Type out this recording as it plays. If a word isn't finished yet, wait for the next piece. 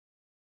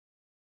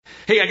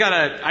Hey, I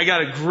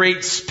got a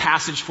great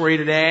passage for you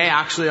today.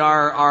 Actually,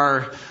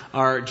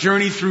 our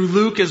journey through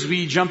Luke as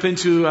we jump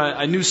into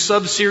a new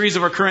sub-series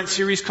of our current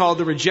series called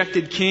The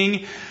Rejected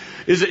King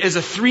is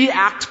a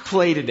 3-act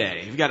play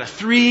today. We've got a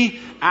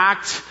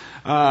 3-act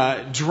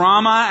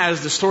drama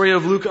as the story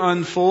of Luke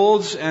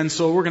unfolds, and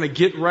so we're going to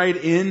get right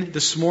in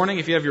this morning.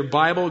 If you have your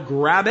Bible,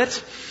 grab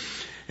it.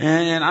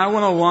 And I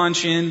want to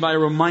launch in by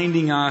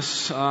reminding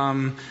us,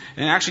 and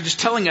actually just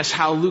telling us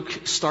how Luke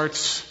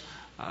starts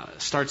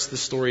the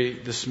story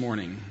this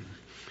morning.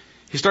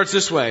 He starts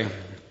this way.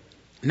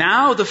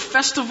 Now the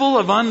festival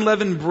of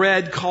unleavened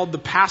bread called the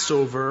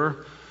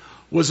Passover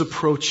was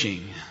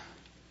approaching.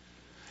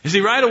 You see,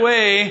 right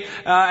away,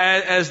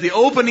 as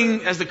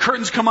the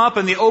curtains come up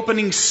and the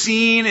opening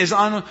scene is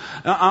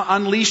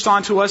unleashed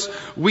onto us,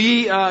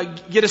 we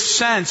get a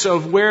sense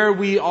of where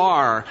we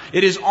are.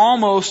 It is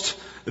almost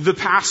the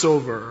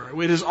Passover.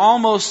 It is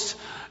almost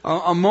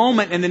a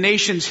moment in the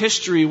nation's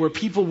history where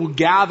people will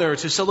gather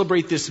to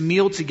celebrate this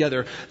meal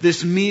together.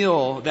 This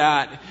meal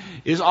that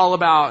is all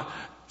about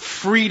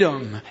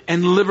freedom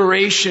and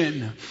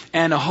liberation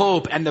and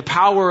hope and the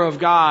power of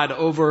God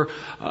over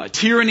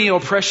tyranny,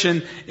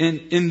 oppression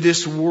in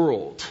this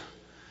world.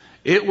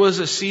 It was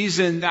a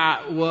season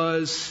that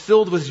was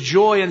filled with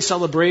joy and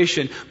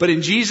celebration. But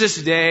in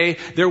Jesus' day,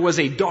 there was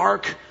a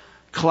dark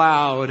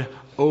cloud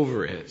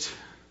over it.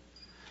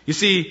 You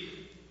see,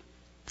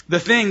 the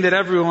thing that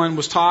everyone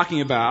was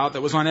talking about,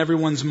 that was on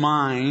everyone's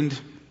mind,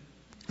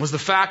 was the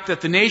fact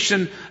that the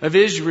nation of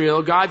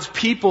Israel, God's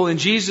people in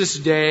Jesus'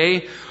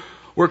 day,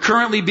 were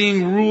currently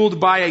being ruled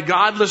by a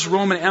godless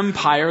Roman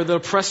Empire that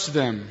oppressed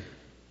them.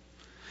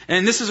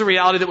 And this is a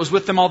reality that was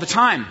with them all the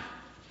time.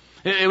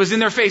 It was in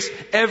their face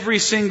every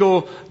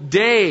single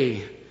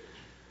day.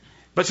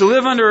 But to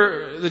live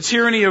under the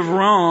tyranny of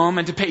Rome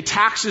and to pay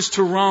taxes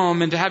to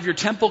Rome and to have your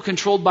temple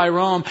controlled by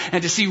Rome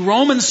and to see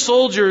Roman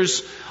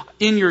soldiers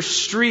in your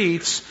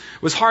streets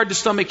was hard to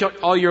stomach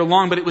all year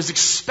long, but it was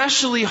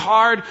especially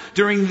hard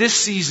during this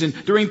season,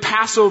 during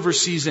Passover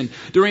season,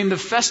 during the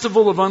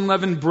festival of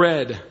unleavened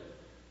bread.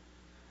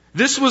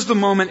 This was the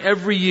moment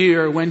every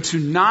year when to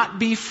not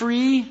be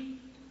free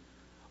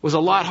was a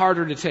lot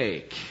harder to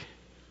take.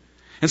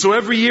 And so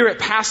every year at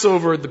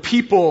Passover, the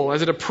people,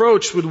 as it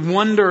approached, would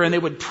wonder and they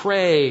would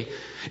pray,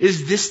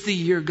 is this the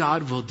year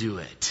God will do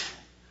it?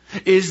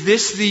 Is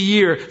this the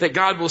year that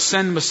God will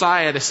send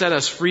Messiah to set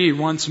us free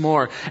once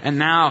more? And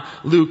now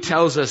Luke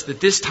tells us that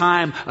this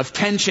time of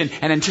tension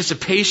and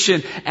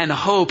anticipation and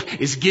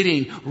hope is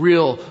getting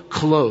real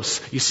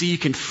close. You see, you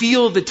can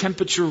feel the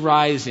temperature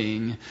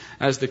rising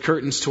as the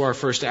curtains to our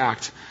first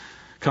act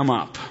come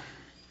up.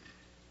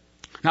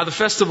 Now the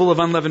festival of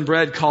unleavened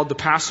bread called the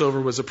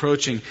Passover was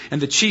approaching,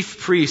 and the chief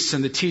priests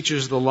and the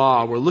teachers of the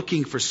law were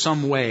looking for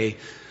some way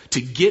to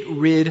get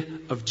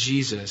rid of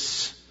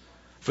Jesus,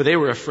 for they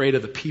were afraid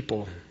of the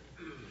people.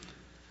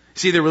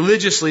 See, the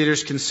religious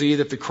leaders can see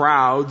that the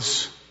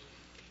crowds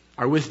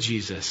are with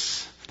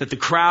Jesus, that the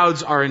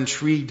crowds are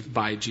intrigued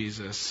by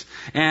Jesus.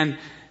 And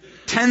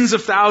tens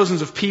of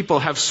thousands of people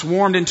have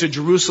swarmed into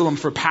Jerusalem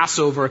for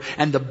Passover,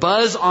 and the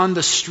buzz on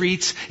the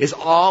streets is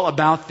all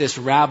about this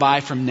rabbi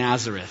from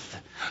Nazareth.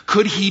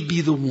 Could he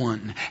be the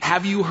one?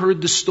 Have you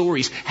heard the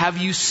stories? Have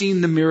you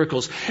seen the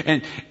miracles?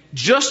 And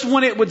just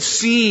when it would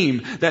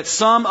seem that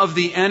some of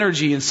the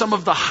energy and some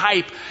of the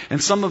hype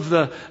and some of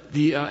the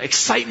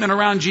excitement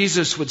around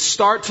Jesus would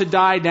start to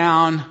die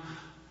down,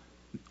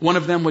 one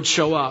of them would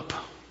show up.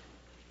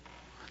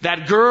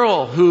 That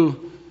girl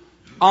who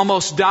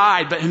almost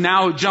died, but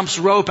now jumps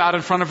rope out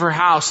in front of her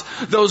house.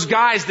 Those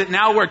guys that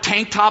now wear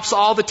tank tops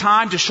all the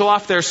time to show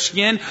off their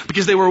skin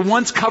because they were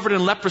once covered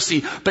in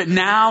leprosy, but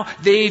now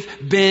they've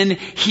been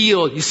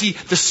healed. You see,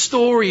 the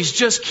stories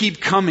just keep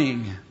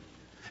coming.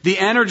 The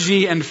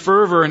energy and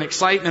fervor and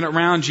excitement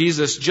around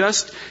Jesus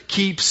just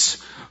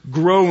keeps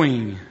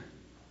growing.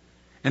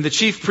 And the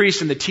chief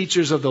priests and the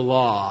teachers of the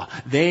law,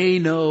 they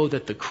know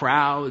that the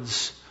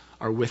crowds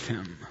are with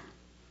him.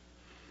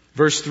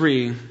 Verse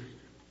 3,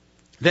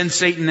 then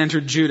Satan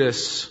entered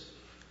Judas,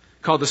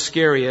 called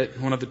Iscariot,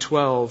 one of the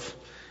 12.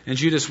 And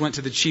Judas went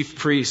to the chief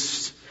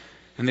priests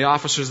and the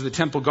officers of the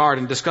temple guard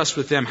and discussed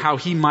with them how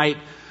he might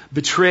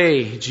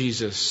betray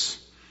Jesus.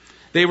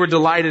 They were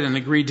delighted and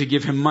agreed to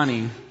give him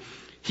money.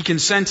 He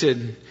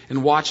consented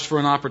and watched for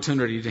an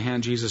opportunity to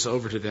hand Jesus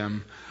over to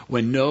them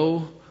when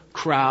no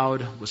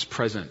crowd was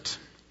present.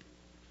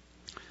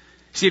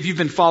 See, if you've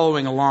been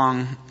following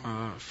along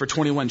for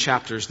 21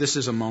 chapters, this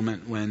is a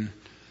moment when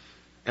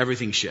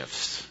everything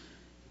shifts.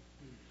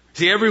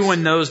 See,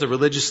 everyone knows the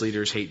religious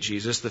leaders hate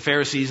Jesus. The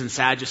Pharisees and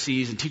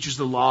Sadducees and teachers of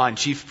the law and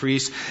chief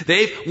priests,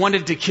 they've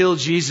wanted to kill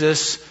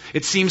Jesus,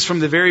 it seems, from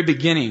the very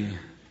beginning.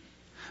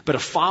 But a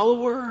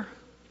follower,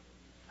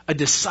 a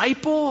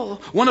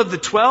disciple, one of the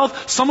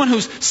 12, someone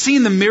who's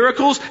seen the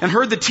miracles and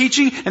heard the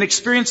teaching and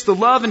experienced the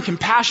love and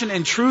compassion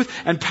and truth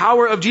and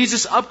power of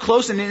Jesus up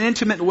close in an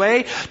intimate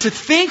way, to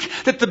think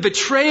that the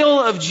betrayal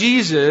of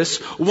Jesus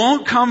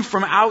won't come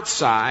from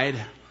outside,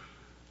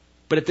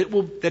 but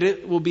that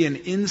it will be an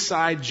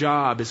inside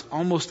job is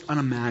almost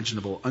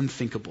unimaginable,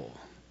 unthinkable.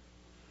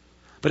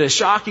 But as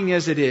shocking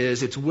as it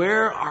is, it's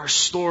where our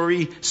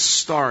story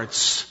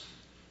starts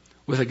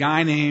with a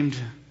guy named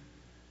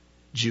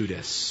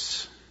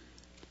Judas.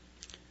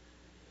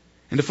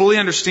 And to fully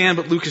understand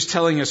what Luke is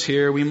telling us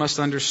here, we must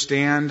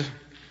understand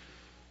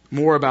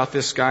more about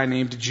this guy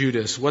named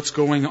Judas. What's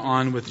going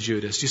on with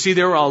Judas? You see,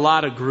 there were a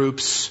lot of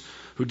groups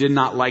who did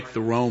not like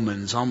the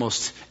Romans.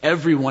 Almost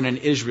everyone in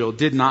Israel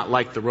did not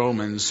like the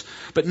Romans.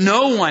 But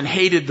no one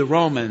hated the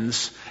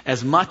Romans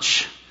as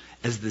much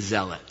as the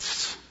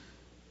Zealots.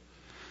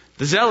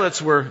 The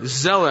Zealots were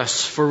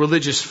zealous for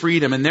religious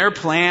freedom, and their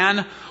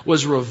plan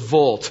was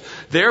revolt.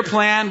 Their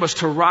plan was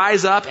to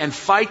rise up and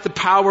fight the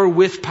power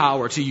with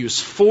power, to use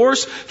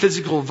force,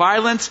 physical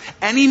violence,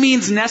 any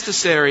means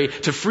necessary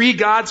to free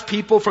God's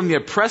people from the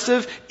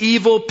oppressive,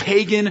 evil,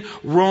 pagan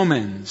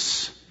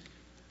Romans.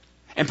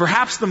 And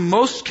perhaps the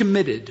most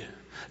committed,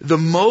 the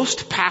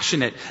most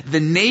passionate, the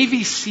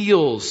Navy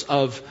SEALs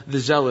of the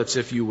Zealots,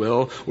 if you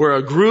will, were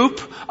a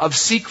group of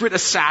secret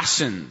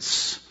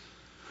assassins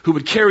who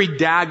would carry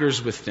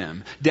daggers with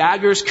them,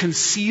 daggers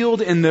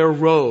concealed in their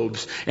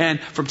robes.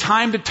 And from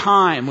time to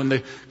time, when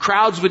the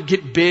crowds would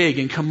get big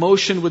and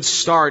commotion would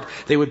start,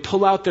 they would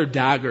pull out their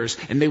daggers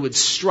and they would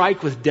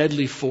strike with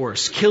deadly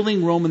force,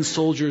 killing Roman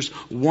soldiers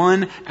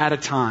one at a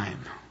time.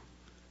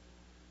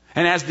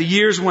 And as the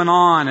years went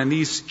on and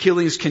these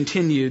killings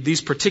continued,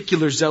 these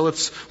particular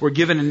zealots were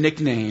given a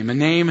nickname, a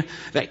name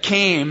that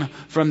came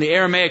from the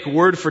Aramaic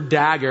word for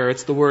dagger.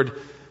 It's the word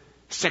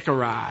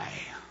Sicarii.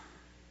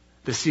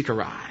 The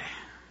Sicarii.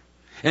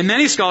 And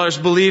many scholars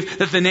believe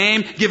that the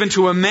name given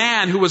to a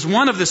man who was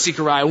one of the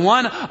Sicarii,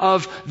 one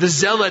of the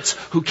zealots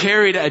who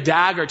carried a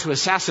dagger to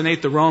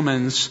assassinate the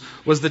Romans,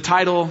 was the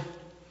title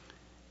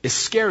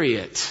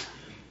Iscariot.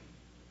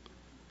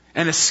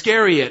 And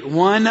Iscariot,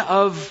 one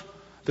of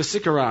the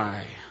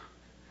Sicarii.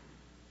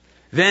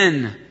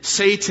 Then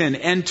Satan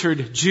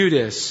entered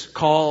Judas,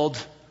 called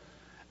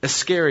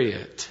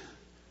Iscariot.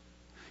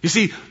 You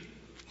see,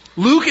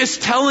 Luke is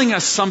telling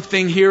us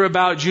something here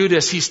about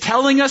Judas. He's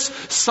telling us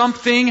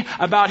something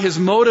about his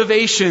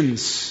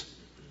motivations.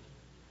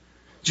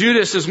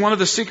 Judas, as one of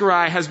the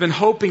Sicarii, has been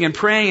hoping and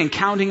praying and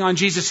counting on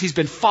Jesus. He's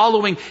been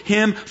following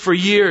him for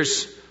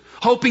years,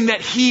 hoping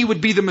that he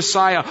would be the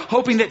Messiah,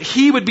 hoping that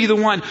he would be the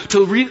one to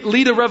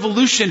lead a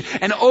revolution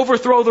and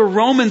overthrow the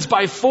Romans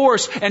by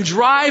force and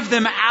drive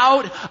them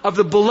out of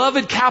the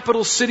beloved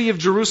capital city of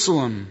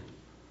Jerusalem.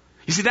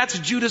 You see, that's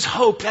Judas'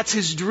 hope. That's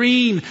his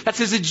dream. That's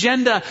his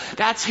agenda.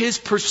 That's his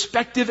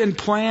perspective and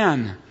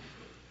plan.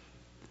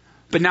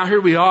 But now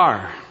here we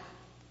are.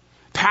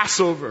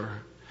 Passover.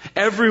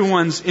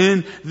 Everyone's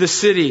in the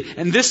city.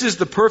 And this is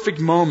the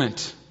perfect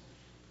moment.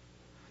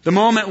 The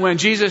moment when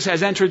Jesus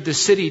has entered the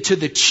city to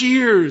the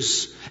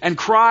cheers and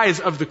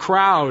cries of the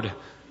crowd.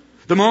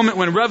 The moment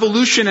when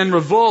revolution and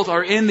revolt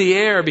are in the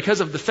air because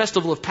of the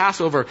festival of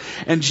Passover.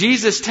 And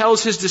Jesus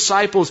tells his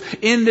disciples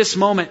in this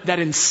moment that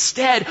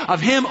instead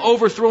of him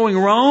overthrowing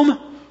Rome,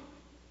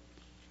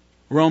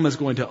 Rome is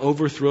going to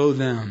overthrow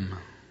them.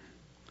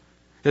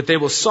 That they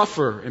will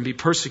suffer and be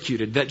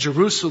persecuted. That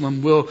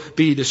Jerusalem will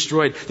be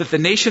destroyed. That the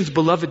nation's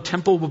beloved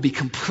temple will be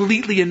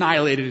completely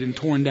annihilated and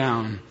torn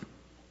down.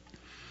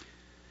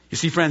 You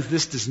see, friends,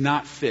 this does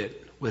not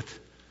fit with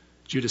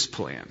Judas'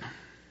 plan.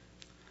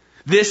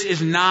 This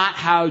is not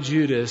how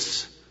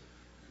Judas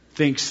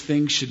thinks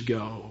things should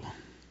go.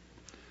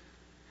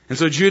 And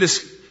so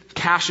Judas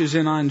cashes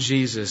in on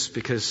Jesus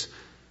because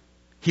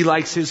he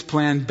likes his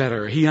plan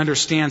better. He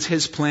understands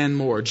his plan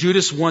more.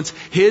 Judas wants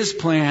his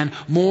plan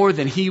more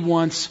than he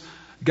wants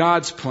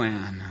God's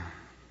plan.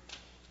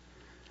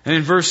 And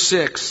in verse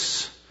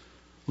 6,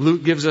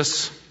 Luke gives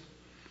us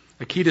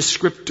a key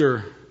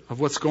descriptor of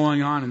what's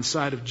going on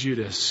inside of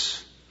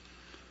Judas.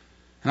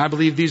 And I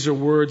believe these are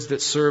words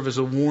that serve as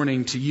a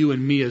warning to you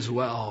and me as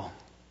well.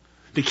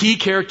 The key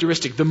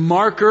characteristic, the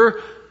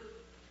marker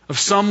of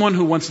someone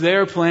who wants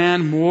their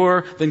plan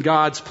more than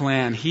God's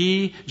plan.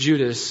 He,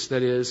 Judas,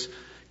 that is,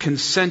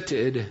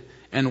 consented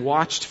and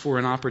watched for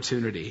an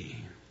opportunity.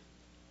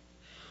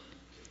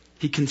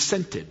 He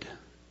consented. Do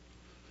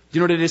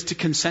you know what it is to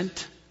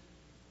consent?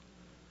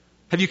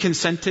 Have you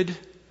consented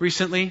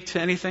recently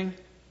to anything?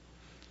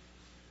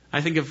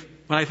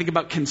 When I think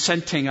about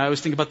consenting, I always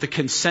think about the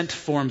consent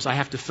forms I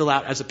have to fill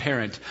out as a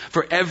parent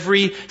for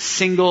every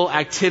single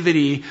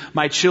activity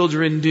my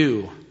children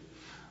do.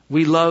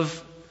 We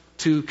love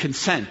to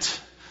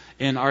consent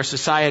in our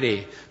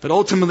society. But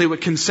ultimately what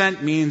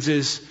consent means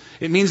is,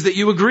 it means that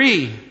you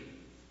agree.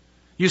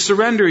 You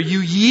surrender,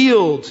 you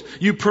yield,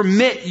 you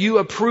permit, you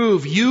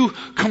approve, you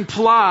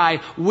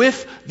comply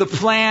with the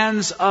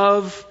plans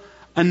of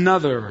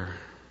another.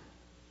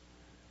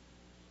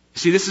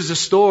 See, this is a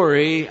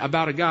story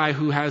about a guy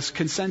who has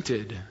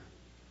consented,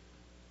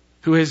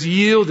 who has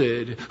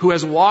yielded, who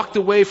has walked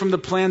away from the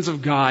plans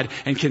of God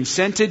and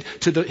consented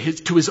to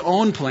his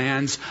own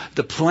plans,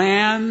 the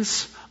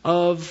plans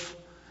of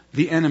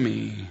the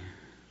enemy.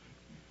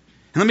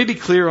 And let me be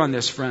clear on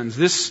this, friends.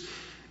 This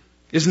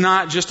is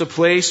not just a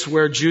place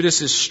where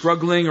Judas is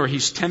struggling or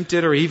he's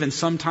tempted or even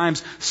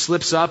sometimes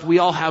slips up. We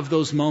all have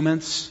those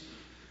moments.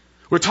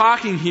 We're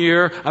talking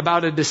here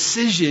about a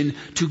decision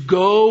to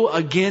go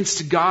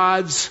against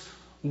God's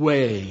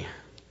way.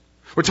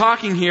 We're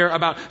talking here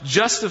about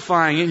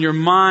justifying in your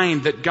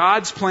mind that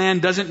God's plan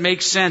doesn't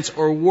make sense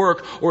or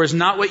work or is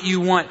not what you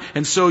want.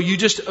 And so you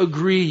just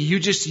agree, you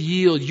just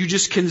yield, you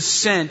just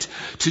consent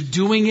to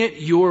doing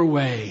it your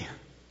way.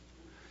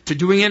 To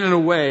doing it in a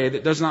way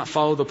that does not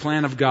follow the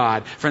plan of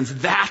God. Friends,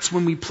 that's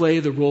when we play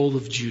the role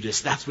of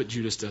Judas. That's what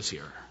Judas does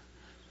here.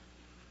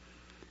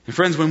 And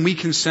friends, when we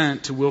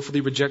consent to willfully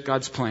reject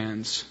God's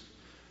plans,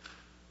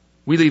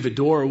 we leave a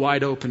door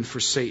wide open for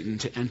Satan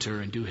to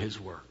enter and do his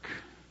work.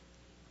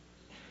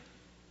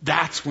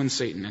 That's when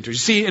Satan enters. You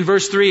see, in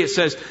verse 3 it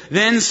says,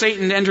 "Then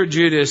Satan entered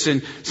Judas."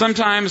 And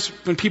sometimes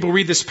when people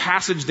read this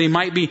passage, they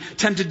might be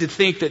tempted to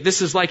think that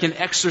this is like an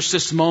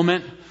exorcist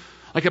moment,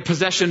 like a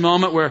possession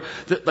moment where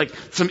like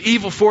some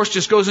evil force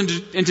just goes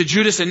into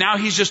Judas and now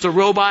he's just a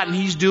robot and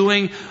he's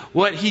doing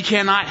what he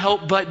cannot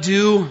help but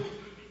do.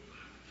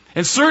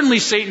 And certainly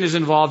Satan is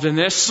involved in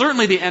this.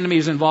 Certainly the enemy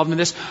is involved in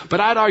this. But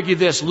I'd argue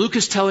this. Luke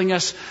is telling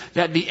us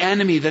that the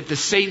enemy, that the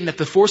Satan, that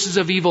the forces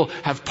of evil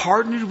have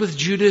partnered with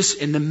Judas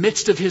in the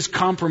midst of his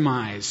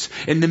compromise,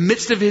 in the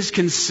midst of his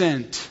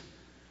consent.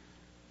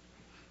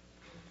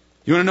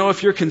 You want to know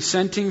if you're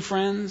consenting,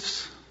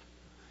 friends?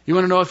 You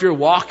want to know if you're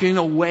walking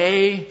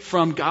away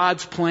from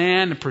God's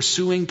plan and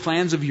pursuing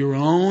plans of your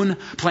own,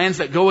 plans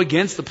that go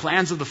against the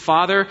plans of the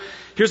Father?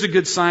 Here's a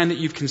good sign that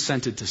you've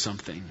consented to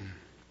something.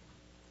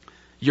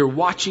 You're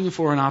watching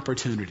for an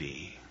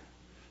opportunity.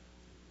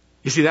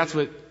 You see, that's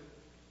what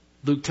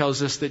Luke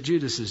tells us that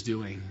Judas is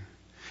doing.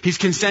 He's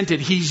consented.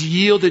 He's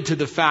yielded to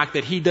the fact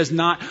that he does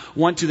not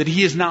want to, that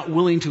he is not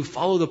willing to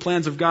follow the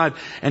plans of God.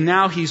 And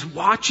now he's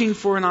watching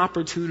for an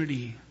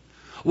opportunity.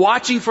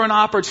 Watching for an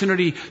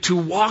opportunity to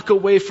walk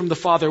away from the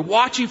Father.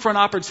 Watching for an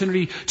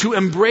opportunity to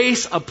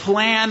embrace a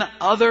plan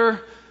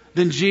other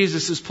than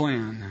Jesus'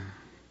 plan.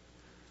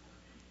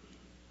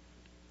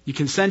 You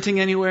consenting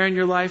anywhere in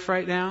your life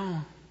right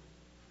now?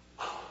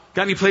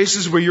 Got any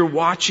places where you're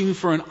watching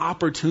for an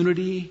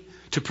opportunity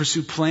to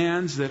pursue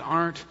plans that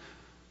aren't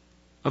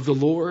of the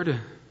Lord?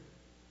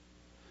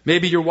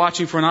 Maybe you're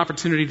watching for an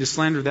opportunity to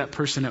slander that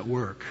person at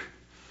work.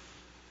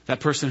 That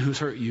person who's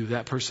hurt you.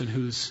 That person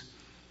who's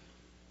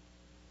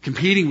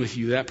competing with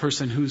you. That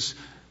person who's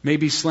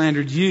maybe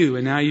slandered you.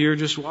 And now you're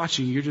just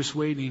watching. You're just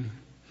waiting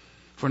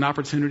for an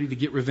opportunity to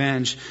get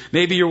revenge.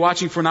 Maybe you're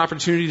watching for an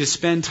opportunity to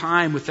spend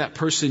time with that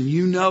person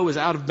you know is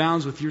out of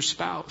bounds with your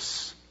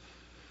spouse.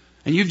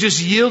 And you've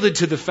just yielded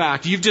to the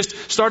fact. You've just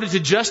started to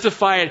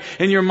justify it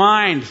in your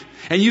mind.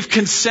 And you've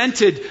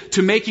consented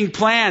to making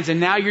plans. And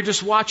now you're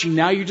just watching.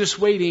 Now you're just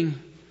waiting.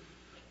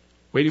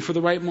 Waiting for the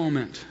right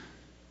moment.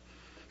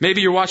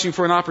 Maybe you're watching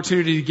for an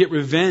opportunity to get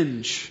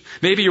revenge.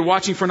 Maybe you're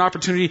watching for an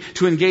opportunity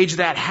to engage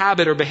that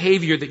habit or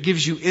behavior that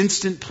gives you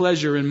instant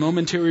pleasure and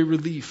momentary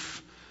relief.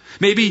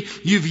 Maybe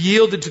you've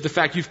yielded to the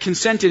fact, you've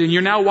consented, and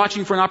you're now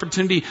watching for an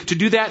opportunity to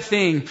do that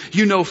thing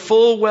you know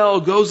full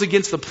well goes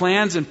against the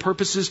plans and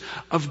purposes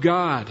of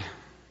God.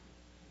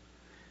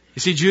 You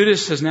see,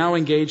 Judas has now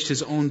engaged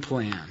his own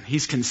plan.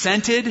 He's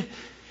consented,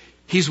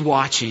 he's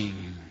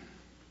watching.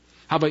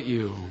 How about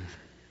you?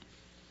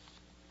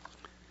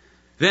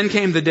 Then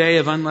came the day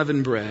of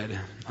unleavened bread,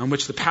 on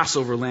which the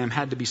Passover lamb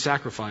had to be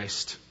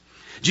sacrificed.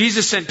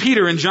 Jesus sent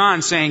Peter and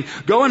John, saying,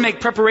 "Go and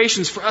make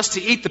preparations for us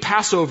to eat the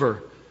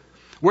Passover."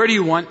 "Where do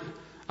you want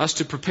us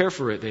to prepare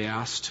for it?" they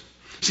asked.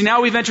 See, now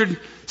we've entered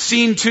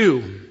scene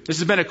 2. This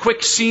has been a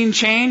quick scene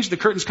change. The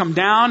curtains come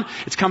down.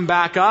 It's come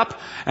back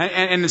up.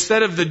 And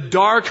instead of the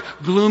dark,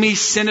 gloomy,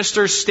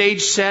 sinister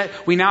stage set,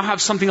 we now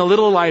have something a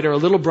little lighter, a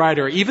little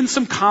brighter, even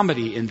some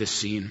comedy in this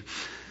scene.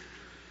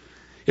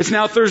 It's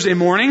now Thursday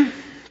morning.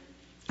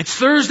 It's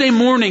Thursday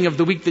morning of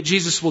the week that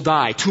Jesus will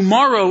die.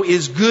 Tomorrow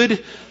is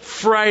Good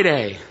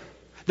Friday.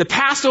 The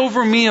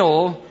Passover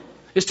meal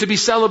is to be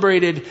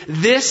celebrated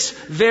this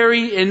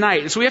very night.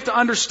 And so we have to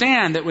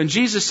understand that when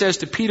Jesus says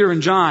to Peter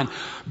and John,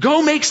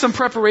 "Go make some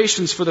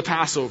preparations for the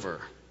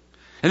Passover."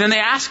 And then they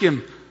ask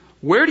him,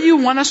 "Where do you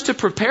want us to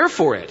prepare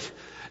for it?"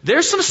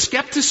 There's some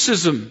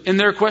skepticism in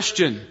their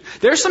question.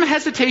 There's some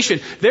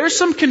hesitation. There's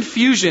some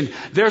confusion.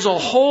 There's a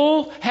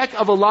whole heck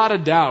of a lot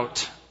of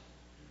doubt.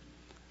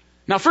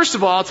 Now, first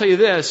of all, I'll tell you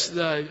this.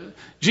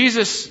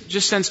 Jesus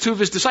just sends 2 of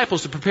his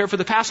disciples to prepare for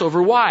the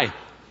Passover. Why?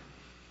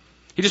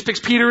 He just picks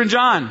Peter and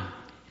John.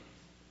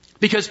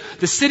 Because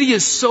the city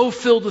is so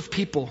filled with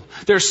people.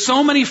 There's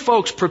so many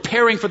folks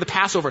preparing for the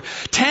Passover.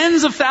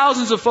 Tens of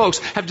thousands of folks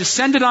have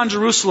descended on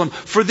Jerusalem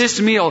for this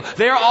meal.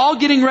 They're all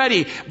getting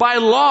ready. By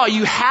law,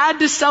 you had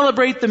to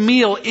celebrate the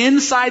meal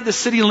inside the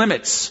city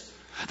limits.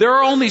 There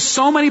are only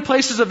so many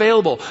places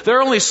available. There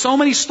are only so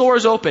many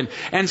stores open.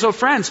 And so,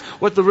 friends,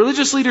 what the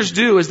religious leaders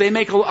do is they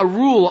make a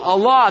rule, a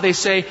law. They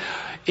say,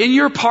 in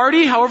your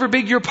party, however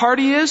big your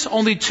party is,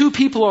 only 2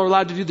 people are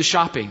allowed to do the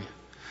shopping.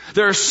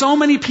 There are so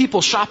many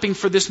people shopping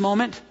for this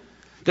moment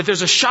that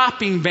there's a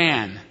shopping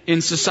ban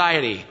in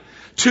society.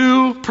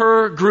 2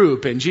 per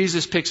group. And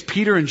Jesus picks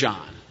Peter and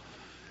John.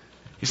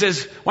 He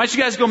says, "Why don't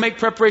you guys go make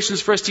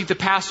preparations for us to eat the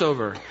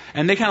Passover?"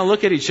 And they kind of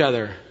look at each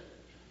other.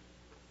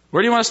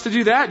 Where do you want us to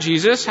do that,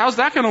 Jesus? How's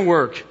that going to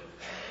work?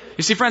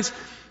 You see, friends, how's that going to work? You see, friends,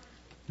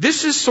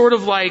 this is sort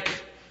of like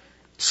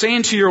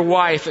saying to your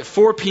wife at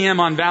 4 p.m.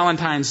 on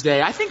Valentine's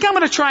Day, I think I'm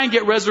going to try and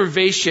get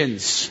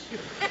reservations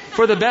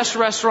for the best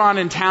restaurant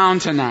in town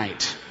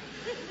tonight.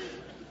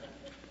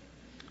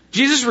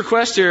 Jesus'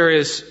 request here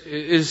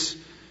is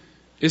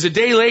a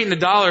day late and a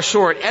dollar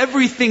short.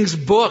 Everything's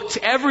booked.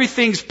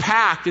 Everything's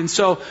packed. And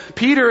so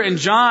Peter and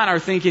John are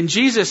thinking,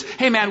 Jesus,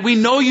 hey man, we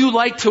know you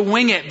like to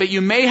wing it, but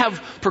you may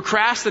have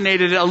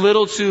procrastinated a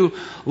little too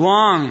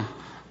long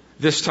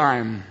this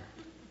time.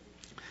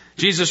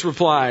 Jesus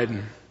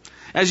replied,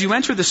 as you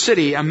enter the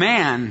city, a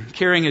man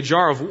carrying a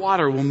jar of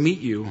water will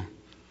meet you.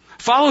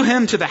 Follow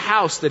him to the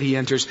house that he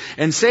enters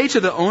and say to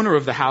the owner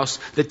of the house,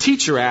 the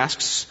teacher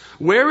asks,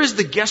 where is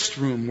the guest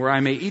room where I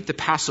may eat the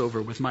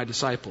Passover with my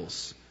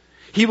disciples?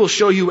 He will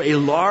show you a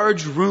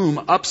large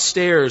room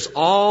upstairs,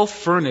 all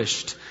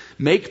furnished.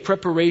 Make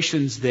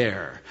preparations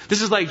there.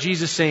 This is like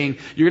Jesus saying,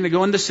 you're going to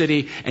go in the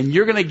city and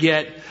you're going to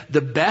get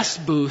the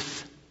best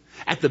booth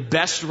at the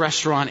best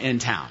restaurant in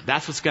town.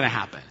 That's what's going to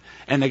happen.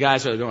 And the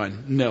guys are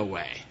going, no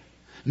way.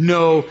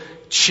 No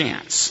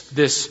chance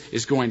this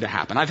is going to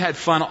happen. I've had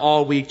fun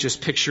all week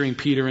just picturing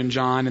Peter and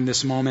John in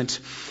this moment.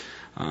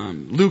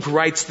 Luke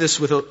writes this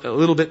with a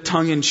little bit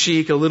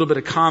tongue-in-cheek, a little bit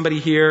of comedy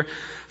here.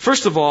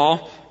 First of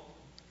all,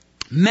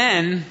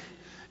 men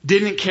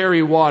didn't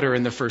carry water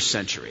in the first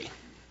century.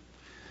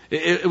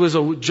 It was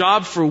a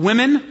job for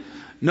women.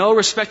 No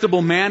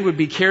respectable man would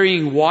be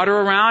carrying water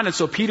around. And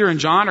so Peter and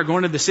John are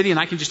going to the city, and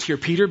I can just hear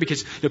Peter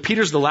because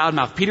Peter's the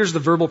loudmouth. Peter's the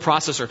verbal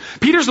processor.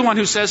 Peter's the one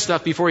who says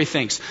stuff before he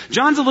thinks.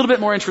 John's a little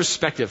bit more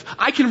introspective.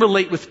 I can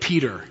relate with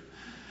Peter.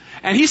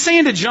 And he's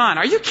saying to John,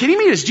 are you kidding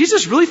me? Does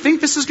Jesus really think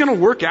this is going to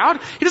work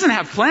out? He doesn't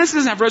have plans. He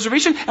doesn't have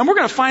reservation. And we're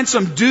going to find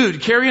some dude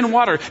carrying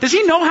water. Does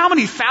he know how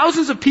many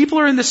thousands of people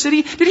are in the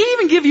city? Did he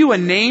even give you a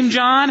name,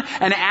 John?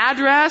 An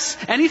address?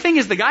 Anything?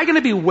 Is the guy going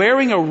to be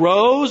wearing a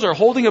rose or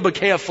holding a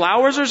bouquet of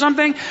flowers or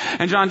something?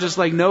 And John's just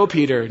like, no,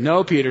 Peter,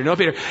 no, Peter, no,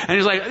 Peter. And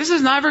he's like, this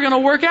is never going to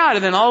work out.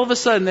 And then all of a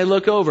sudden they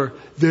look over.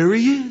 There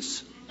he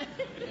is.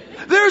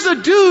 There's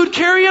a dude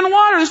carrying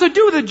water. There's a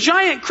dude with a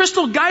giant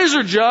crystal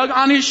geyser jug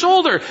on his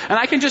shoulder. And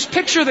I can just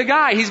picture the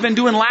guy. He's been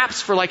doing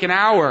laps for like an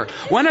hour.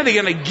 When are they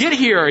going to get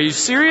here? Are you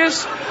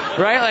serious?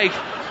 Right?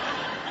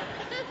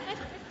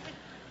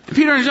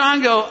 Peter and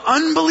John go,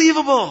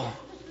 unbelievable.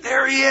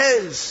 There he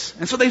is.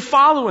 And so they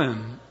follow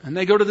him. And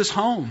they go to this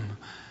home.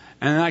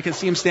 And I can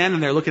see him standing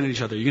there looking at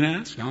each other. You going to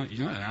ask? No,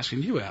 you're not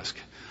asking. You ask.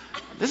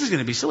 This is going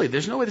to be silly.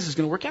 There's no way this is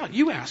going to work out.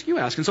 You ask. You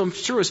ask. And so I'm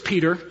sure it was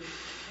Peter.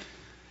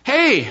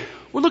 Hey,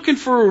 we're looking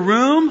for a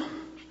room,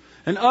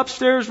 an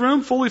upstairs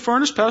room, fully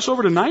furnished,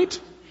 Passover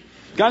tonight.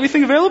 Got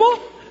anything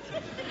available?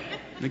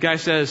 And the guy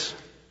says,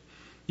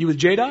 you with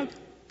J-Dog?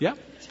 Yeah,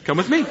 come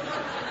with me.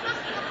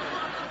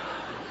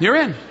 You're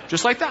in,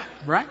 just like that,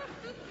 right?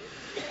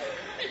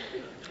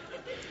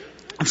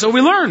 And so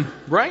we learn,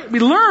 right? We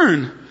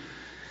learn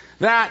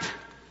that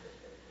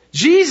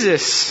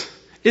Jesus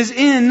is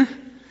in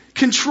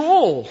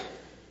control.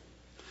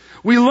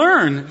 We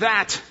learn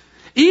that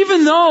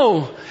even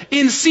though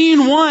in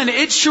scene 1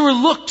 it sure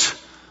looked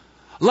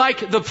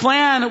like the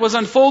plan was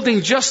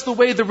unfolding just the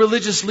way the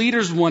religious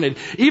leaders wanted,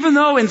 even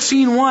though in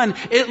scene 1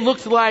 it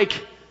looked like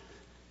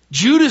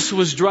Judas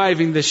was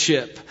driving the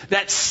ship,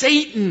 that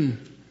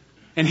Satan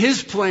and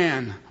his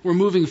plan were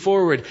moving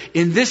forward,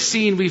 in this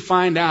scene we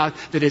find out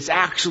that it's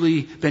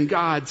actually been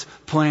God's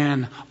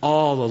plan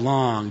all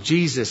along.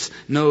 Jesus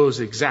knows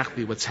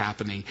exactly what's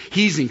happening.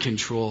 He's in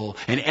control.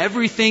 And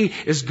everything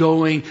is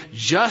going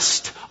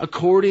just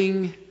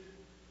according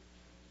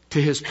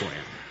to his plan.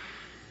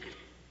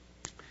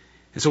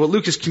 And so what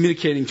Luke is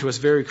communicating to us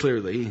very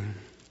clearly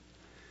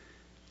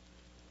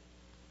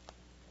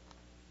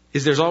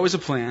is there's always a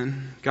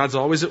plan. God's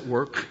always at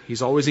work.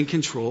 He's always in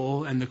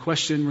control. And the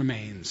question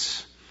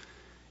remains,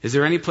 is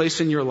there any place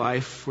in your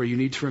life where you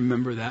need to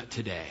remember that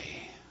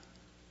today?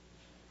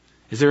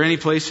 Is there any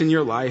place in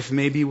your life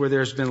maybe where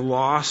there's been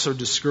loss or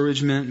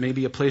discouragement,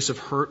 maybe a place of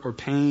hurt or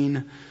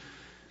pain,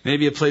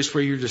 maybe a place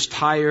where you're just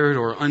tired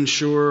or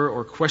unsure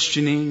or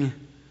questioning?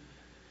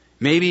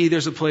 Maybe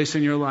there's a place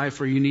in your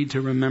life where you need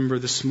to remember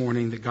this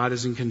morning that God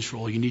is in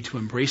control. You need to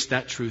embrace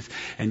that truth,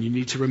 and you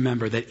need to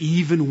remember that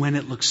even when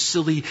it looks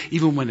silly,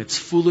 even when it's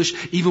foolish,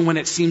 even when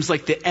it seems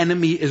like the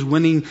enemy is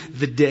winning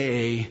the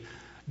day,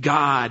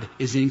 God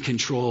is in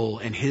control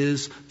and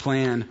His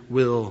plan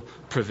will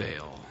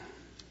prevail.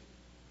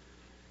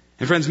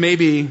 And friends,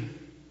 maybe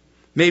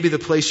the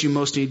place you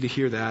most need to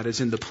hear that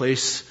is in the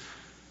place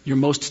you're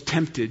most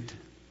tempted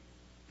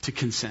to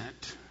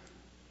consent.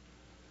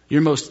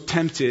 You're most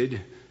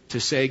tempted to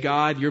say,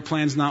 God, your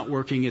plan's not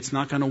working. It's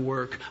not going to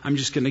work. I'm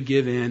just going to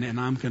give in and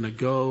I'm going to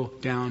go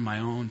down my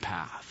own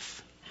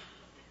path.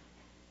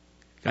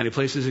 Got any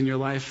places in your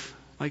life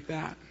like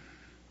that?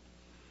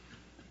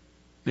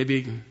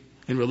 Maybe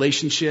in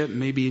relationship,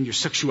 maybe in your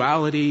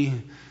sexuality,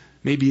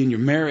 maybe in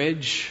your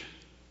marriage,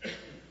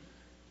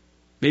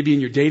 maybe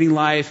in your dating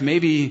life.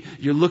 Maybe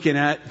you're looking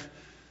at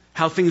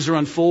how things are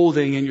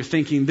unfolding and you're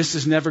thinking, this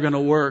is never going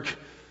to work.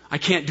 I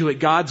can't do it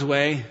God's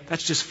way.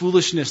 That's just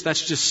foolishness.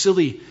 That's just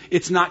silly.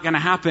 It's not going to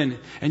happen.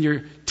 And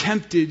you're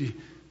tempted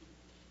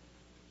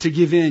to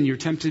give in. You're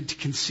tempted to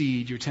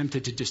concede. You're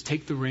tempted to just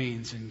take the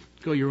reins and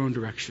go your own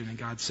direction. And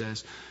God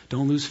says,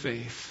 don't lose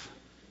faith.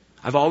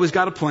 I've always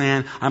got a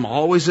plan. I'm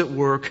always at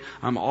work.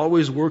 I'm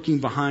always working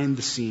behind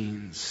the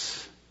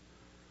scenes.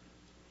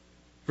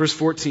 Verse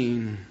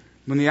 14,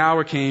 when the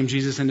hour came,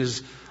 Jesus and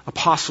his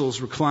apostles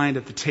reclined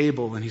at the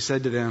table, and he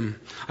said to them,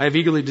 I have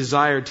eagerly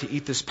desired to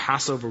eat this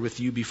Passover with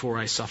you before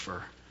I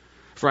suffer.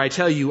 For I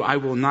tell you, I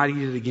will not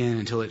eat it again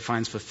until it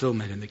finds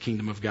fulfillment in the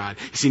kingdom of God.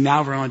 You see,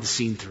 now we're on to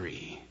scene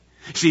 3.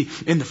 You see,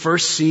 in the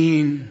first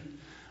scene,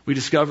 we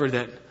discovered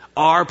that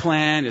our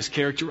plan is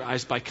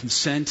characterized by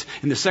consent.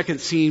 In the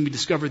second scene, we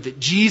discovered that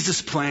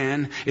Jesus'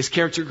 plan is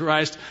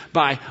characterized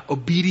by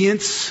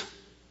obedience.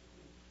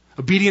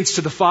 Obedience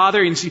to the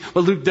Father. And see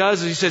what Luke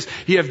does is he says,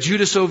 you have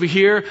Judas over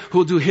here who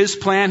will do his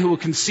plan, who will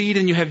concede,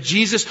 and you have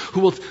Jesus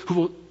who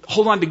will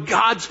hold on to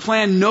God's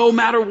plan no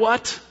matter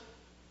what.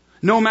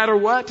 No matter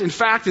what. In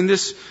fact, in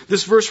this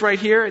verse right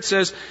here, it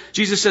says,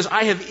 Jesus says,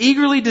 I have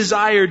eagerly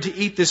desired to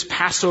eat this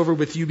Passover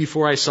with you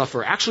before I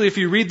suffer. Actually, if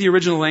you read the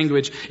original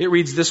language, it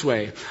reads this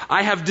way.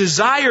 I have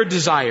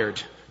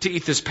desired to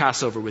eat this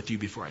Passover with you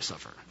before I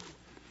suffer.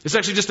 It's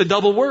actually just a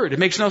double word. It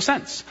makes no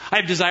sense. I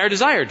have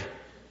desired.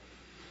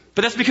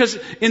 But that's because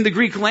in the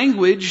Greek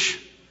language,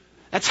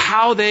 that's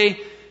how they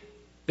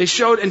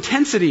showed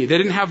intensity. They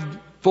didn't have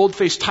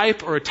bold-faced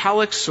type or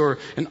italics or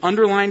an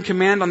underline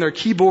command on their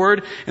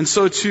keyboard. And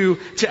so to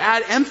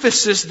add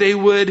emphasis, they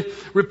would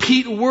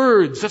repeat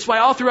words. That's why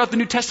all throughout the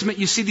New Testament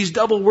you see these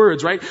double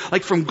words, right?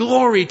 Like from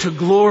glory to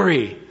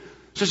glory.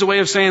 It's just a way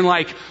of saying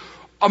like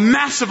a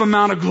massive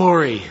amount of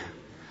glory.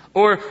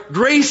 Or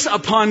grace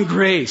upon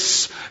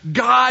grace.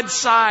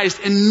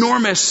 God-sized,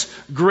 enormous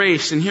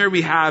grace. And here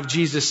we have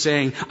Jesus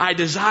saying, I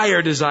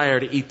desire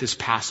to eat this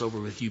Passover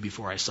with you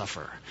before I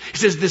suffer. He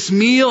says this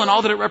meal and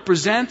all that it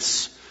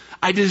represents,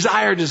 I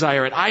desire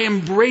it. I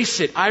embrace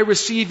it. I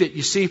receive it.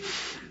 You see,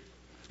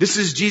 this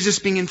is Jesus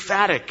being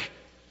emphatic.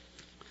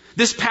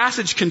 This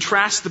passage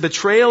contrasts the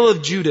betrayal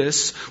of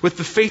Judas with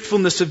the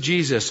faithfulness of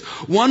Jesus.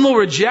 One will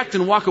reject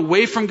and walk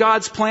away from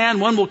God's plan.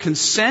 One will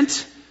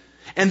consent.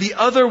 And the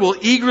other will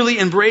eagerly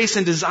embrace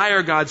and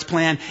desire God's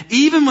plan,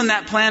 even when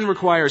that plan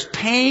requires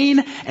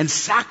pain and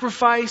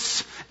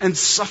sacrifice and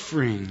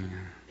suffering.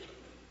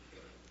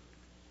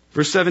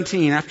 Verse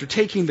 17, after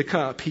taking the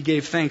cup, he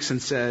gave thanks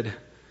and said,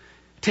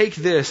 take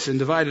this and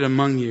divide it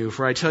among you,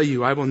 for I tell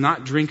you, I will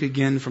not drink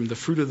again from the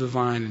fruit of the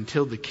vine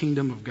until the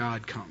kingdom of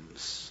God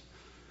comes.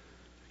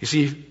 You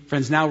see,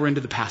 friends, now we're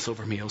into the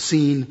Passover meal,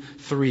 scene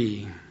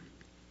 3.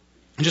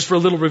 And just for a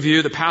little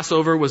review, the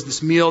Passover was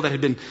this meal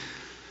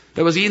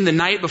that was eaten the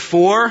night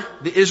before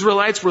the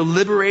Israelites were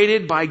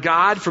liberated by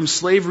God from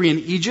slavery in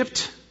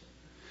Egypt.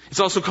 It's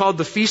also called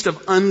the Feast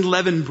of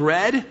Unleavened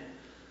Bread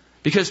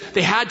because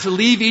they had to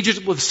leave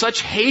Egypt with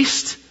such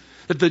haste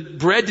that the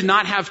bread did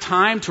not have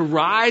time to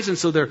rise, and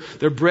so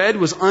their bread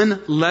was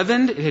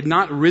unleavened. It had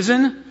not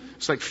risen.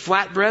 It's like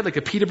flat bread, like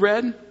a pita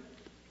bread.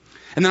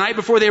 And the night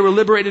before they were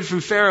liberated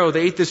from Pharaoh,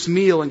 they ate this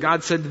meal, and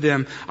God said to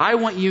them, I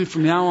want you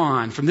from now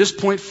on, from this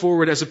point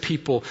forward as a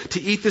people,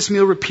 to eat this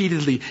meal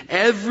repeatedly,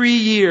 every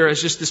year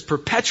as just this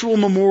perpetual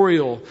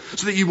memorial,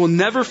 so that you will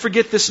never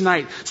forget this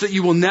night, so that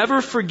you will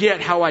never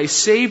forget how I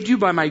saved you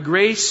by my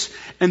grace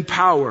and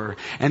power.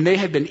 And they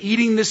had been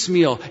eating this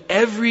meal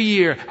every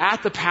year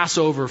at the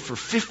Passover for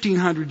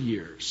 1,500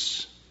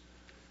 years.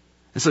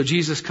 And so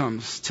Jesus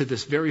comes to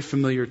this very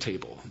familiar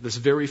table, this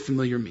very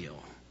familiar meal.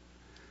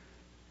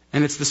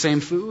 And it's the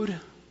same food,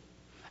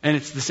 and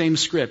it's the same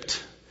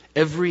script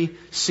every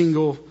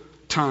single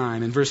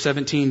time. In verse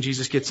 17,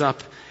 Jesus gets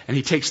up and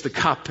he takes the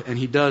cup and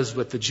he does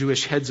what the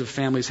Jewish heads of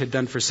families had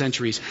done for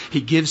centuries.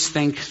 He gives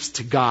thanks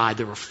to God.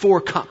 There were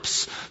 4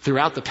 cups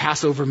throughout the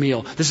Passover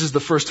meal. This is the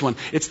first one.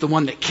 It's the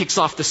one that kicks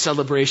off the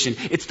celebration.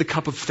 It's the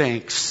cup of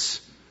thanks.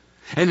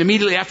 And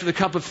immediately after the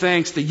cup of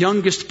thanks, the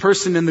youngest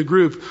person in the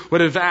group would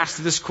have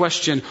asked this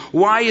question,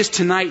 why is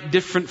tonight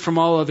different from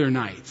all other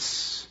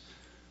nights?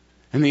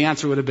 And the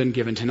answer would have been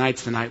given,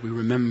 tonight's the night we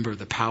remember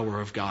the power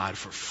of God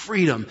for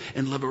freedom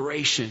and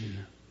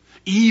liberation,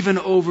 even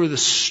over the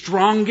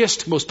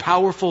strongest, most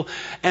powerful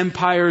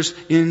empires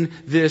in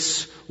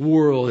this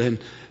world. And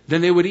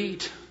then they would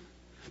eat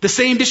the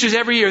same dishes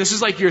every year. This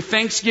is like your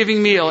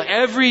Thanksgiving meal.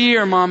 Every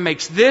year, Mom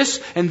makes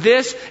this and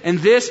this and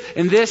this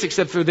and this,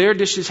 except for their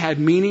dishes had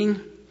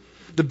meaning.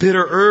 The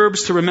bitter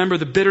herbs to remember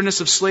the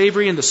bitterness of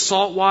slavery, and the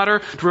salt water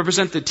to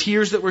represent the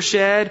tears that were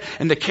shed,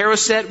 and the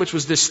charoset, which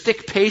was this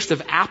thick paste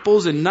of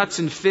apples and nuts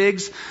and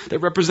figs that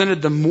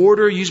represented the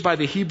mortar used by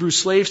the Hebrew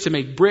slaves to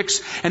make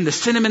bricks, and the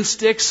cinnamon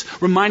sticks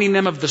reminding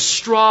them of the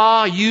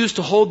straw used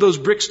to hold those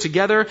bricks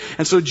together.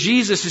 And so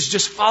Jesus is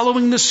just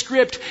following the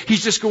script.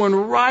 He's just going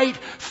right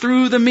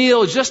through the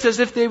meal, just as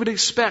if they would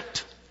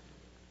expect.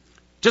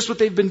 Just what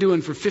they've been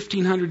doing for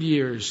 1,500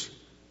 years.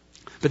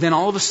 But then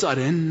all of a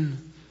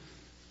sudden,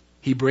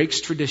 he breaks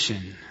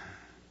tradition.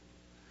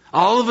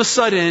 All of a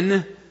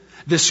sudden,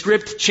 the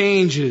script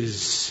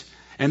changes.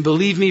 And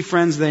believe me,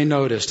 friends, they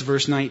noticed.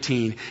 Verse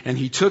 19. And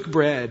he took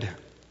bread,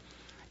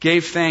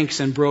 gave thanks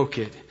and broke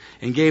it,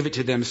 and gave it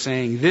to them,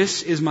 saying,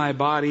 "This is my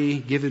body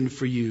given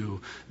for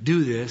you.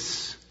 Do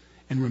this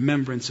in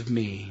remembrance of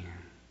me."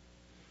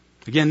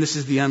 Again, this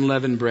is the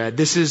unleavened bread.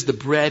 This is the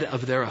bread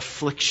of their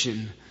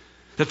affliction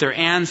that their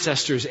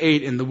ancestors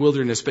ate in the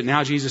wilderness. But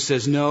now Jesus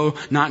says, no,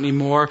 not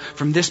anymore.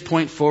 From this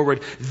point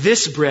forward,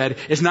 this bread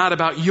is not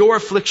about your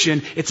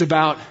affliction. It's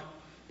about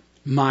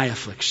my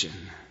affliction.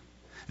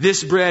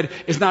 This bread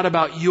is not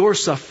about your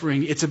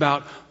suffering. It's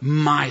about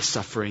my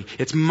suffering.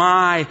 It's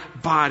my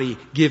body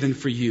given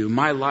for you.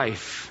 My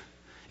life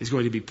is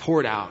going to be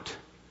poured out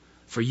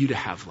for you to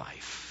have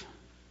life.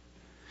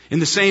 In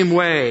the same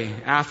way,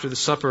 after the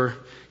supper,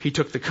 he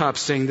took the cup,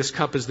 saying, "This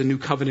cup is the new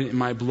covenant in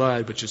my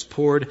blood, which is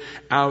poured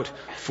out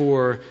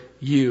for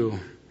you."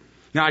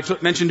 Now, I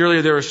mentioned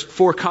earlier there were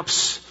 4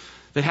 cups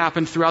that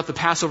happened throughout the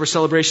Passover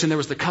celebration. There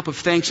was the cup of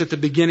thanks at the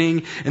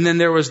beginning, and then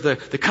there was the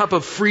cup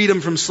of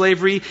freedom from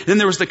slavery, then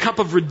there was the cup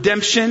of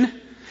redemption,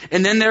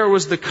 and then there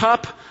was the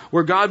cup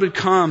where God would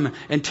come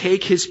and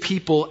take his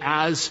people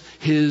as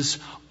his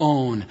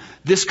own.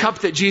 This cup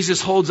that Jesus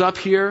holds up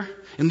here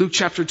in Luke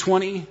chapter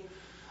 20,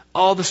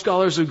 all the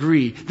scholars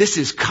agree, this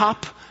is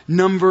cup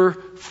number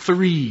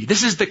 3.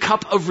 This is the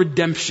cup of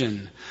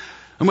redemption.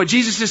 And what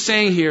Jesus is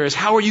saying here is,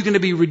 how are you going to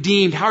be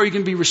redeemed? How are you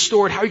going to be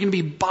restored? How are you going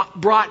to be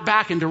brought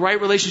back into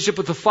right relationship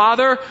with the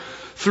Father?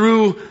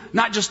 Through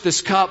not just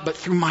this cup, but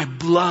through my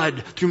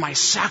blood, through my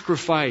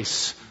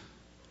sacrifice,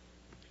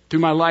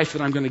 through my life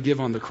that I'm going to give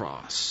on the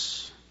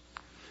cross.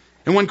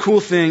 And one cool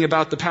thing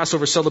about the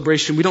Passover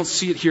celebration, we don't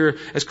see it here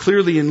as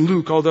clearly in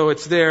Luke, although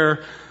it's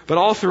there, but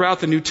all throughout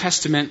the New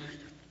Testament,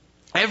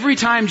 every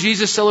time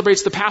Jesus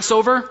celebrates the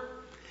Passover,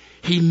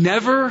 he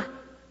never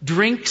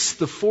drinks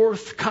the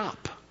 4th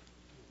cup.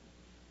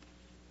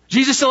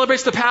 Jesus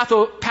celebrates the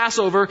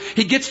Passover.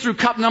 He gets through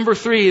cup number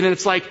 3, and then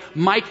it's like,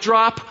 mic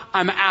drop,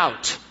 I'm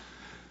out.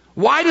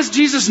 Why does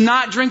Jesus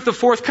not drink the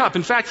 4th cup?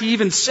 In fact, he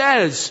even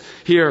says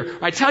here,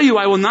 "I tell you,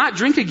 I will not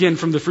drink again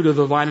from the fruit of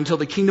the vine until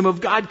the kingdom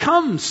of God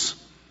comes."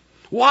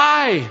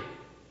 Why?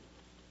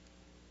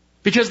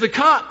 Because the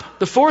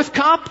 4th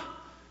cup,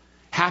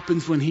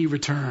 happens when he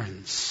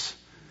returns.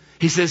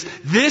 He says,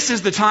 this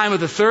is the time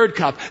of the 3rd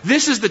cup.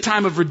 This is the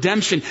time of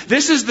redemption.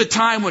 This is the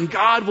time when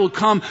God will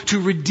come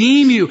to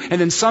redeem you. And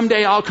then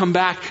someday I'll come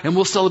back and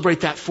we'll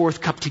celebrate that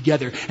 4th cup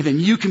together. And then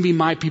you can be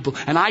my people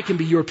and I can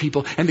be your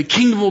people. And the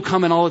kingdom will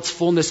come in all its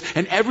fullness.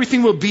 And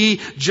everything will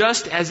be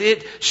just as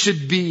it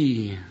should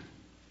be.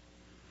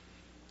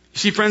 You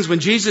see, friends, when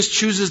Jesus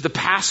chooses the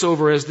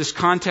Passover as this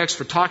context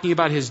for talking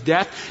about his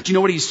death, do you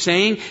know what he's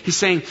saying? He's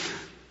saying,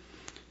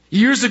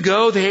 years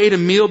ago they ate a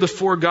meal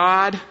before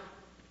God.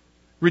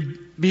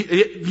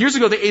 Years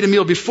ago, they ate a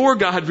meal before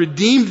God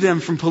redeemed them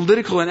from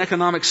political and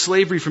economic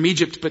slavery from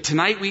Egypt. But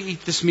tonight we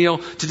eat this meal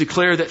to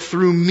declare that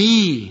through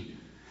me,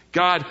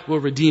 God will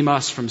redeem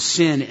us from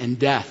sin and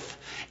death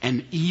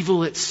and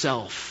evil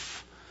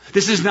itself.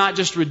 This is not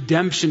just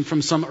redemption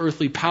from some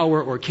earthly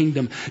power or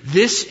kingdom.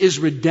 This is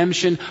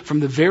redemption from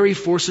the very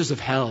forces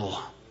of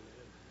hell.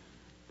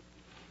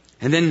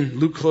 And then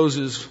Luke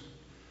closes,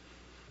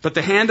 "But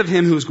the hand of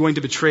him who is going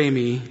to betray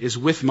me is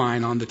with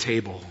mine on the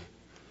table.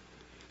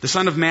 The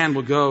Son of Man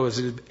will go as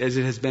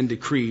it has been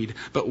decreed,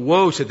 but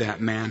woe to that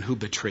man who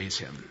betrays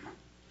him."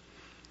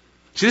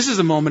 See, this is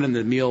a moment in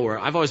the meal where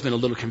I've always been a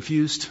little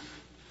confused.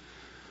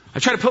 I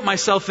try to put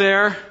myself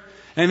there,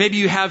 and maybe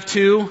you have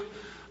too.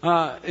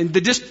 And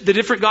the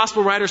different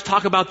gospel writers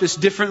talk about this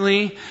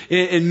differently.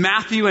 In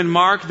Matthew and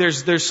Mark,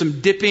 there's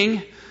some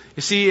dipping.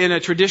 You see, in a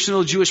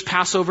traditional Jewish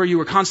Passover, you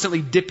were constantly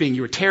dipping.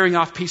 You were tearing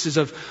off pieces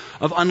of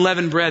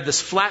unleavened bread, this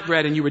flat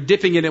bread, and you were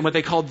dipping it in what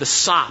they called the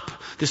sop,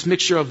 this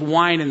mixture of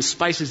wine and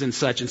spices and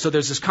such. And so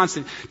there's this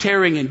constant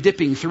tearing and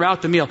dipping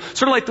throughout the meal.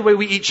 Sort of like the way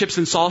we eat chips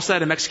and salsa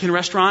at a Mexican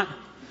restaurant.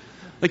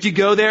 Like you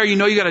go there, you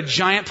know you got a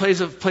giant plate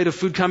of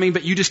food coming,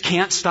 but you just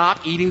can't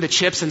stop eating the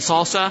chips and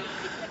salsa.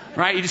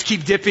 Right? You just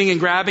keep dipping and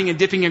grabbing and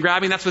dipping and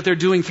grabbing. That's what they're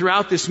doing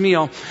throughout this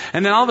meal.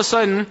 And then all of a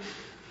sudden,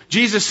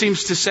 Jesus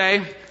seems to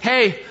say,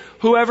 hey,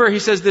 whoever, he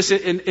says this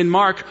in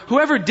Mark,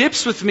 whoever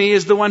dips with me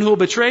is the one who will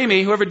betray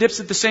me. Whoever dips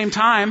at the same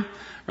time,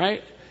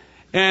 right?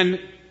 And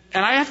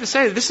I have to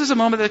say, this is a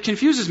moment that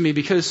confuses me,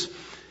 because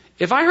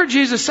if I heard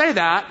Jesus say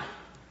that,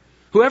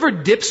 whoever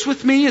dips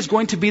with me is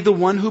going to be the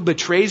one who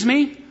betrays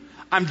me,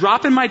 I'm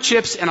dropping my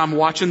chips and I'm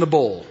watching the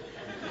bowl.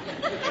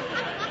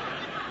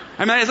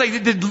 I mean, it's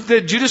like,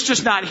 did Judas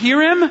just not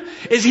hear him?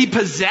 Is he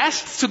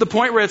possessed to the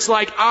point where it's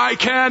like, I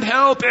can't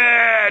help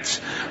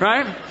it,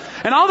 right?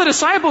 And all the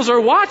disciples are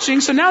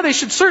watching, so now they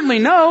should certainly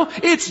know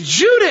it's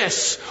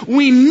Judas.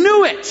 We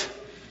knew it,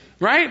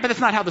 right? But that's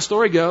not how the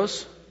story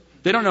goes.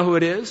 They don't know who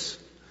it is.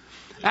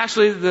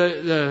 Actually,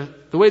 the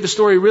way the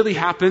story really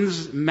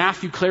happens,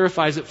 Matthew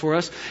clarifies it for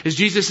us, is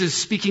Jesus is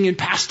speaking in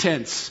past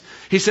tense.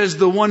 He says,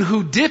 the one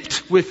who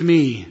dipped with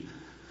me.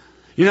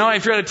 You know,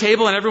 if you're at a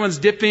table and everyone's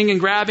dipping and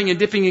grabbing and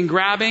dipping and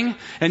grabbing,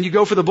 and you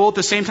go for the bowl at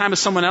the same time as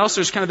someone else,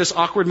 there's kind of this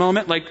awkward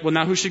moment, like, well,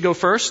 now who should go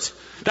first?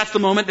 That's the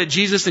moment that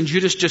Jesus and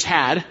Judas just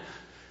had.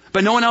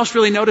 But no one else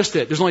really noticed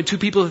it. There's only two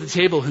people at the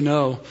table who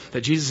know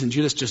that Jesus and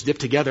Judas just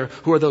dipped together.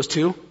 Who are those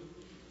two?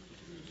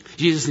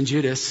 Jesus and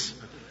Judas.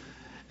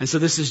 And so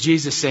this is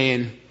Jesus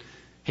saying,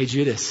 hey,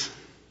 Judas,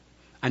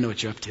 I know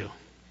what you're up to.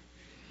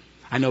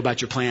 I know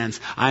about your plans.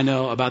 I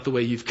know about the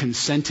way you've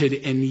consented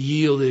and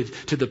yielded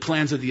to the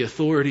plans of the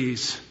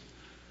authorities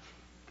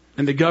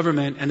and the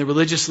government and the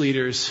religious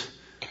leaders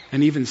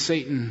and even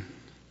Satan.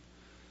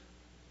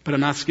 But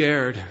I'm not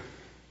scared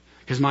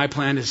because my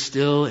plan is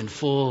still in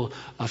full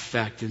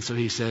effect. And so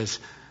he says,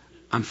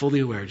 I'm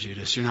fully aware,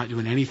 Judas. You're not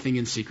doing anything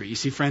in secret. You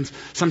see, friends,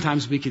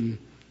 sometimes we can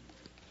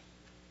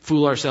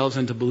fool ourselves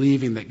into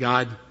believing that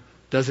God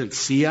doesn't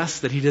see us,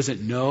 that he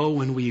doesn't know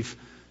when we've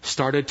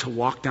started to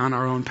walk down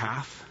our own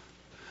path.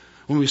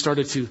 When we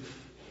started to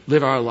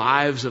live our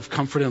lives of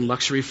comfort and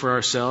luxury for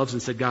ourselves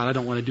and said, God, I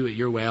don't want to do it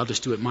your way. I'll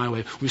just do it my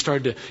way. When we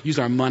started to use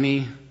our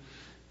money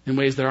in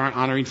ways that aren't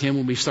honoring to him,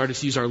 when we've started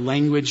to use our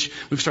language,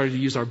 we've started to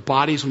use our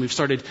bodies, when we've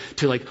started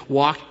to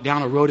walk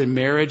down a road in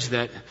marriage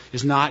that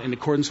is not in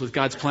accordance with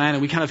God's plan,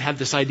 and we kind of have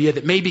this idea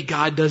that maybe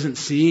God doesn't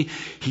see.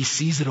 He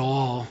sees it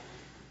all.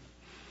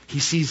 He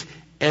sees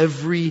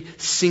every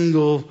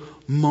single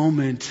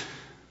moment.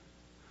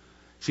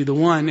 See, the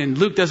one, and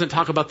Luke doesn't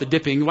talk about the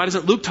dipping. Why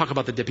doesn't Luke talk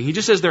about the dipping? He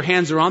just says their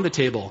hands are on the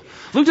table.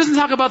 Luke doesn't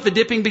talk about the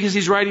dipping because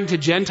he's writing to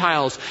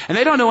Gentiles, and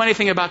they don't know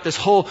anything about this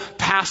whole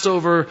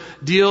Passover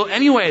deal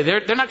anyway.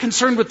 They're not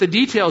concerned with the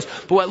details.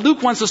 But what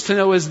Luke wants us to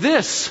know is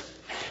this.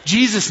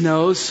 Jesus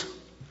knows.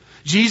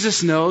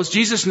 Jesus knows.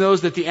 Jesus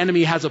knows that the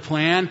enemy has a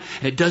plan,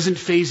 and it doesn't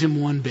faze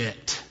him one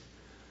bit.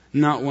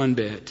 Not one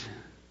bit.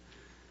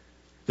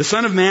 The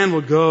Son of Man will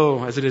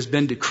go as it has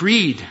been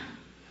decreed.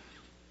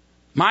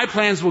 My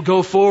plans will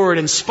go forward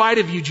in spite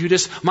of you,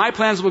 Judas. My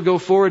plans will go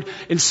forward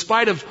in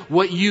spite of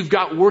what you've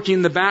got working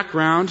in the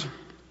background.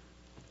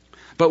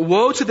 But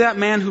woe to that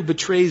man who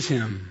betrays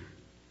him.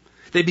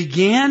 They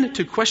began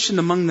to question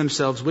among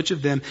themselves which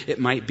of them it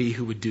might be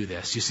who would do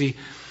this. You see,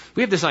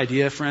 we have this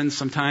idea, friends,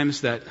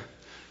 sometimes that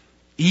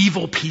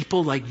evil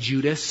people like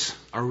Judas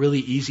are really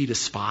easy to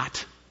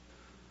spot.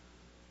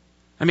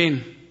 I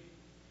mean,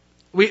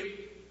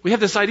 we have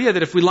this idea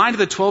that if we lined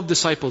the 12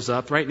 disciples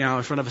up right now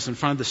in front of us, in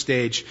front of the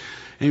stage,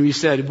 and we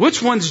said,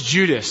 which one's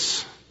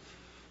Judas?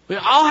 We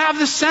all have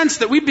the sense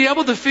that we'd be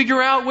able to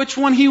figure out which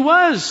one he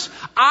was.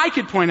 I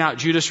could point out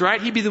Judas, right?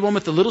 He'd be the one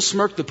with the little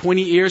smirk, the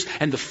pointy ears,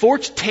 and the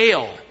forked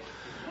tail,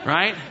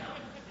 right?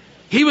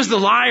 He was the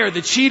liar,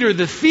 the cheater,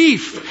 the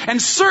thief.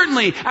 And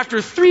certainly,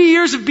 after 3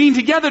 years of being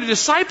together, the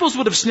disciples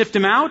would have sniffed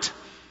him out.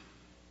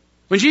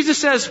 When Jesus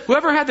says,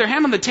 whoever had their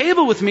hand on the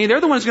table with me,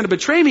 they're the ones going to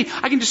betray me,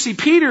 I can just see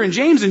Peter and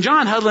James and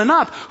John huddling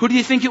up. Who do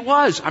you think it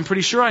was? I'm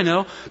pretty sure I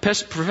know.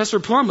 Professor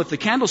Plum with the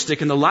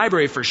candlestick in the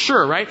library for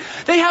sure, right?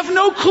 They have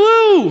no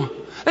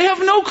clue. They have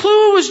no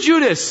clue it was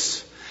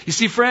Judas. You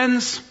see,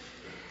 friends,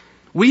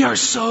 we are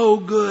so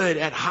good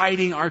at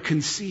hiding our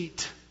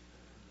conceit.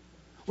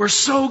 We're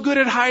so good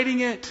at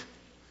hiding it.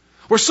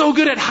 We're so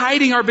good at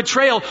hiding our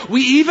betrayal.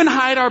 We even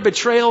hide our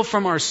betrayal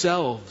from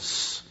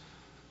ourselves.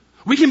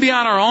 We can be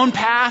on our own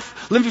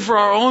path, living for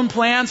our own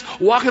plans,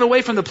 walking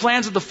away from the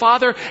plans of the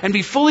Father, and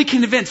be fully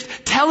convinced,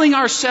 telling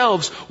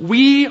ourselves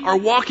we are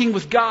walking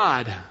with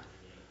God.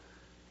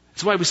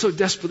 That's why we so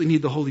desperately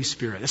need the Holy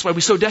Spirit. That's why we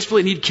so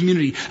desperately need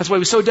community. That's why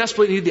we so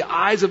desperately need the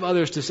eyes of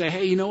others to say,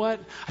 hey, you know what?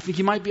 I think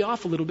you might be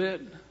off a little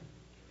bit.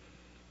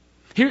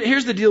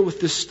 Here's the deal with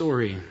this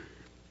story.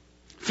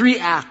 3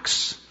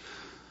 acts.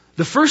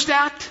 The first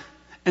act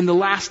and the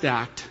last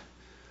act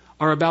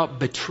are about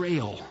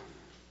betrayal.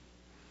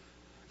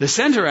 The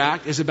center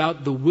act is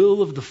about the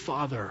will of the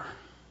Father.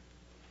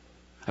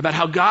 About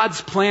how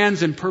God's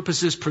plans and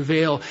purposes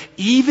prevail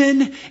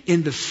even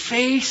in the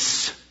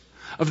face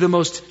of the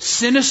most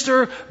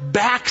sinister,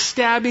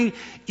 backstabbing,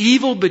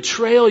 evil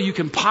betrayal you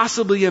can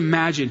possibly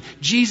imagine.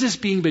 Jesus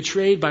being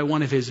betrayed by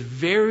one of his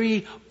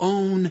very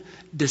own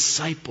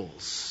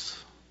disciples.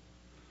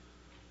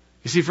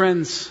 You see,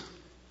 friends,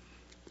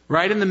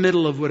 right in the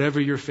middle of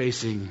whatever you're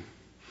facing,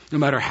 no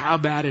matter how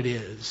bad it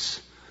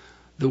is,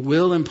 the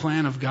will and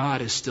plan of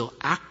God is still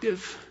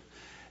active,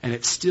 and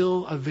it's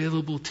still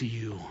available to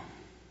you.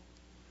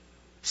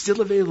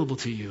 Still available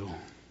to you.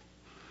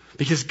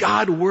 Because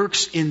God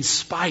works in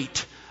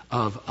spite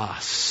of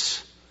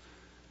us.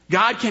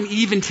 God can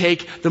even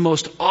take the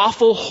most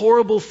awful,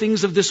 horrible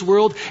things of this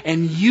world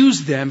and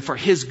use them for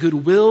his good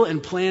will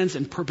and plans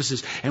and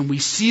purposes. And we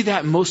see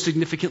that most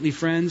significantly,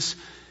 friends,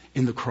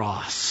 in the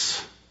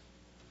cross.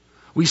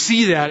 We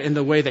see that in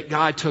the way that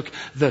God took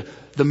the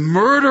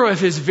murder of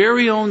his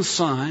very own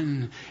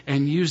son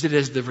and used it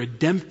as the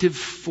redemptive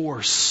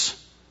force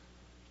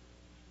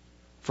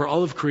for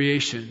all of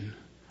creation,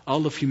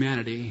 all of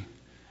humanity,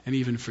 and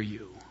even for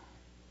you.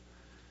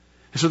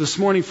 And so this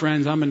morning,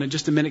 friends, I'm in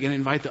just a minute going to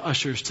invite the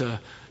ushers to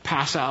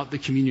pass out the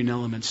communion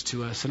elements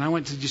to us. And I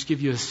want to just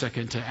give you a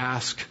second to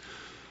ask,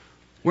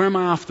 where am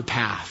I off the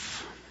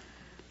path?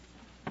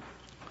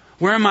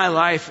 Where in my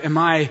life am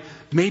I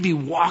maybe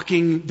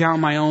walking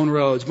down my own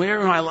roads? Where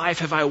in my life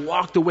have I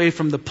walked away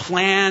from the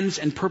plans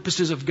and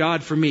purposes of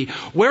God for me?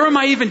 Where am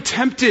I even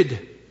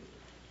tempted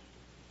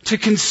to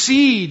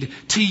concede,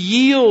 to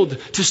yield,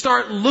 to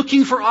start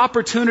looking for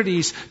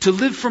opportunities to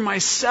live for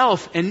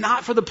myself and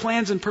not for the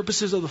plans and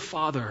purposes of the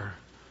Father.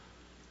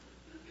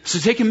 So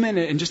take a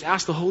minute and just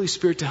ask the Holy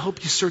Spirit to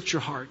help you search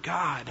your heart.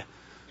 God,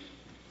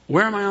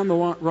 where am I on the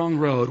wrong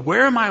road?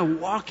 Where am I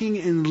walking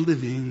and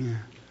living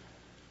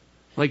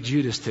like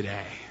Judas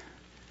today?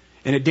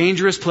 In a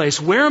dangerous place.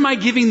 Where am I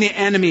giving the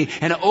enemy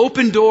an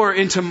open door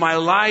into my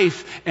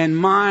life and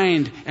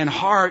mind and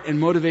heart and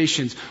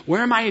motivations?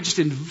 Where am I just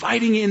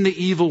inviting in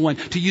the evil one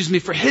to use me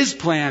for his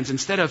plans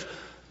instead of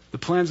the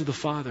plans of the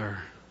Father?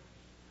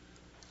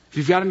 If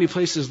you've got any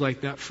places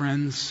like that,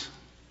 friends,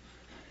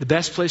 the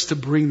best place to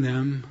bring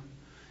them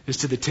is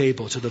to the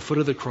table, to the foot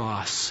of the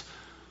cross,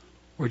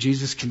 where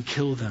Jesus can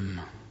kill them,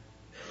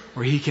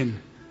 where he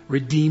can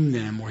redeem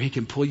them, where he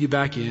can pull you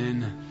back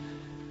in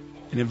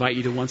and invite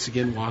you to once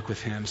again walk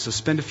with him. So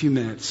spend a few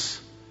minutes.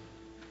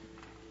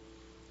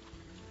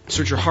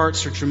 Search your heart,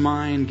 search your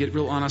mind, get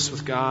real honest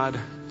with God.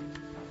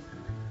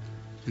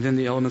 And then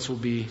the elements will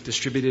be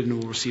distributed and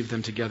we'll receive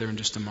them together in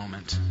just a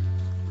moment.